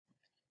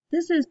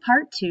This is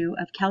part 2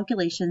 of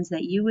calculations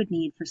that you would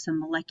need for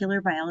some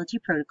molecular biology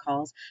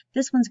protocols.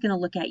 This one's going to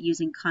look at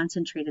using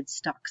concentrated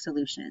stock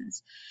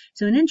solutions.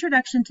 So an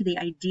introduction to the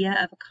idea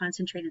of a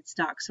concentrated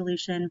stock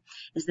solution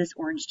is this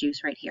orange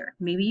juice right here.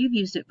 Maybe you've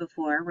used it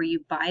before, where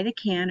you buy the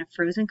can of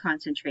frozen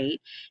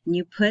concentrate and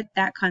you put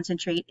that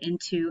concentrate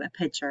into a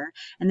pitcher,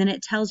 and then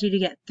it tells you to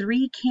get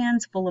 3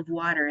 cans full of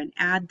water and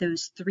add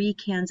those 3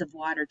 cans of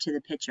water to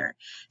the pitcher.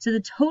 So the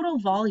total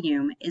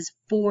volume is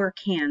 4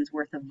 cans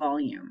worth of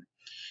volume.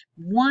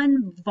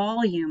 1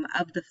 volume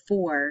of the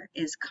 4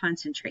 is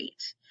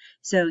concentrate.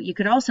 So you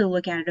could also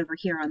look at it over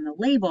here on the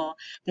label.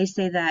 They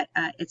say that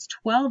it's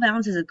 12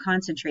 ounces of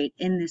concentrate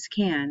in this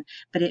can,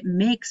 but it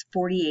makes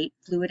 48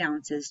 fluid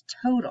ounces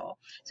total.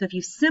 So if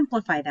you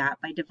simplify that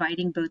by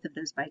dividing both of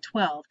those by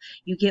 12,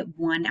 you get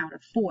 1 out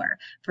of 4.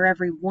 For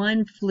every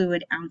 1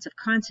 fluid ounce of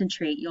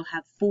concentrate, you'll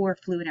have 4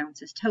 fluid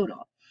ounces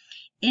total.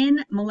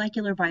 In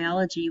molecular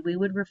biology, we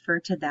would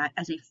refer to that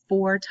as a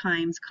 4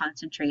 times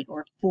concentrate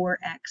or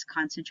 4x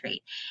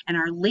concentrate. And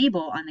our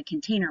label on the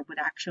container would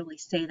actually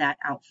say that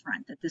out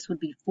front, that this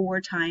would be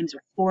 4 times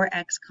or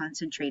 4x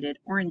concentrated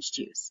orange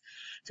juice.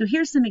 So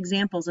here's some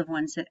examples of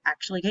ones that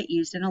actually get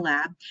used in a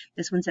lab.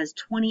 This one says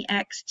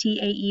 20x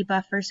TAE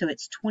buffer, so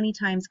it's 20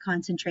 times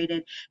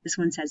concentrated. This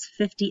one says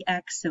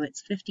 50x, so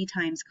it's 50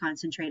 times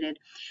concentrated.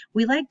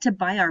 We like to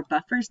buy our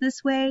buffers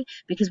this way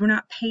because we're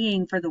not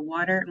paying for the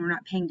water and we're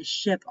not paying to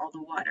ship all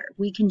the water.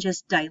 We can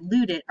just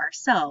dilute it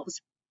ourselves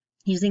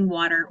using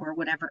water or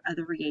whatever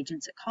other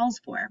reagents it calls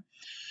for.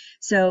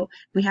 So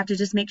we have to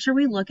just make sure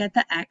we look at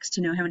the X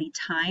to know how many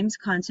times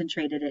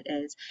concentrated it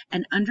is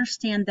and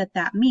understand that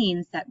that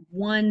means that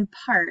 1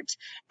 part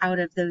out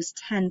of those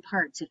 10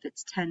 parts, if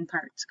it's 10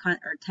 parts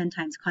or 10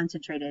 times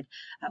concentrated,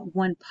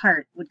 1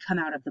 part would come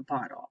out of the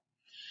bottle.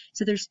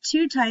 So there's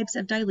 2 types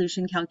of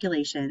dilution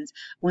calculations,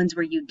 ones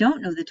where you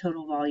don't know the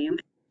total volume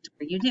and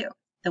where you do.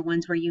 The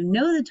ones where you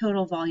know the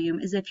total volume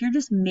is if you're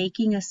just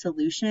making a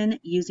solution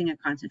using a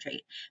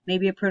concentrate.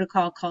 Maybe a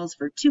protocol calls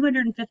for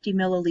 250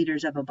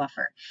 milliliters of a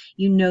buffer.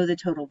 You know the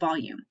total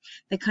volume.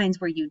 The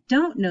kinds where you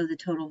don't know the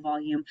total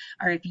volume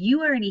are if you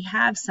already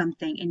have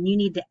something and you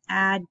need to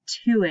add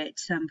to it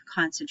some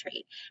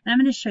concentrate. And I'm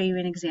going to show you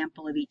an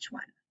example of each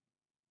one.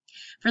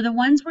 For the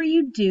ones where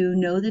you do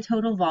know the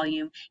total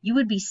volume, you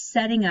would be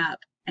setting up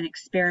an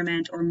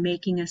experiment or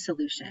making a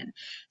solution.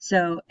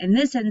 So in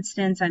this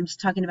instance, I'm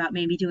just talking about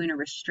maybe doing a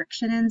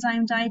restriction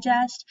enzyme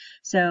digest.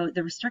 So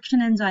the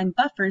restriction enzyme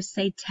buffers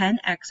say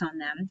 10x on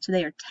them, so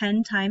they are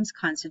 10 times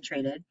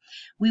concentrated.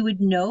 We would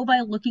know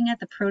by looking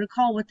at the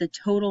protocol what the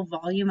total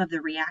volume of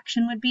the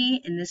reaction would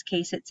be. In this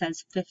case, it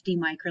says 50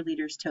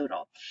 microliters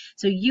total.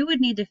 So you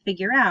would need to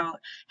figure out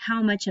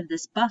how much of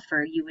this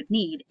buffer you would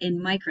need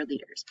in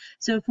microliters.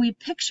 So if we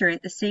picture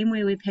it the same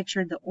way we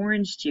pictured the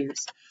orange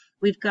juice,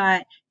 we've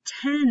got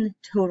 10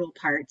 total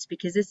parts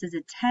because this is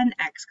a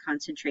 10x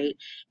concentrate,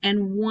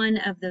 and 1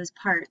 of those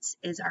parts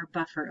is our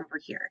buffer over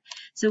here.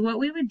 So what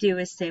we would do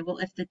is say, well,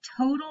 if the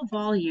total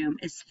volume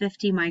is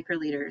 50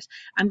 microliters,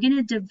 I'm going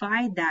to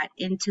divide that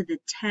into the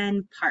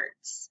 10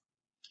 parts.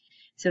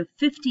 So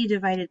 50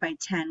 divided by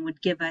 10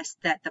 would give us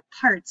that the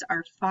parts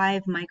are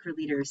 5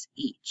 microliters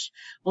each.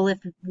 Well, if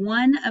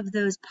 1 of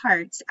those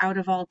parts out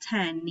of all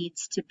 10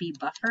 needs to be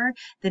buffer,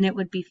 then it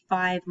would be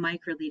 5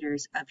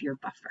 microliters of your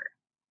buffer.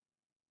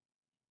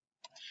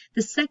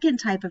 The second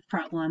type of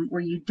problem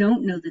where you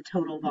don't know the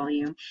total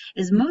volume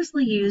is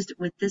mostly used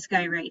with this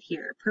guy right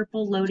here,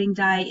 purple loading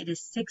dye. It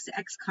is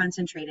 6x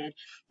concentrated.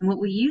 And what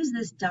we use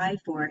this dye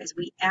for is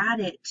we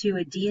add it to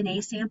a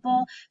DNA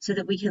sample so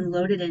that we can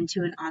load it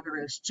into an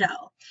agarose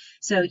gel.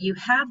 So you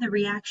have the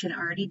reaction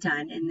already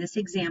done. In this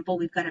example,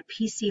 we've got a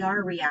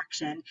PCR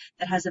reaction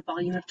that has a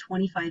volume of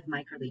 25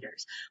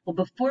 microliters. Well,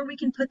 before we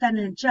can put that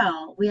in a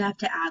gel, we have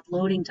to add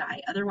loading dye.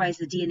 Otherwise,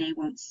 the DNA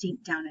won't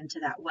sink down into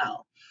that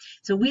well.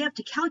 So we have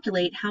to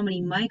calculate how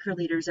many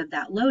microliters of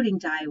that loading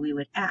dye we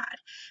would add.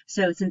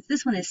 So since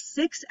this one is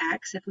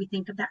 6x, if we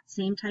think of that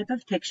same type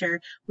of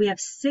picture, we have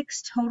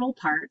 6 total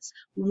parts.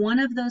 1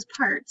 of those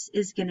parts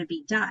is going to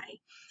be dye.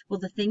 Well,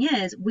 the thing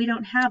is, we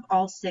don't have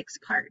all 6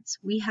 parts.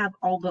 We have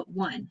all but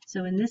 1.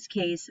 So in this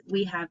case,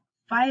 we have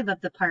 5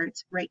 of the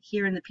parts right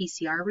here in the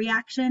PCR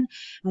reaction,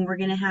 and we're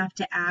going to have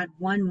to add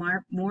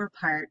 1 more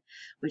part,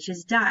 which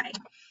is dye.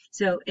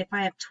 So if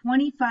I have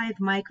 25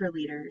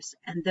 microliters,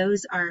 and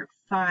those are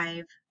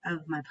 5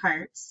 of my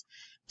parts,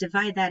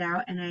 divide that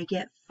out, and I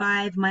get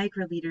 5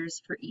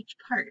 microliters for each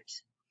part.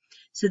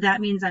 So that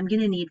means I'm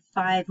going to need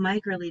 5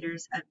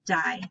 microliters of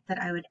dye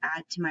that I would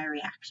add to my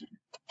reaction.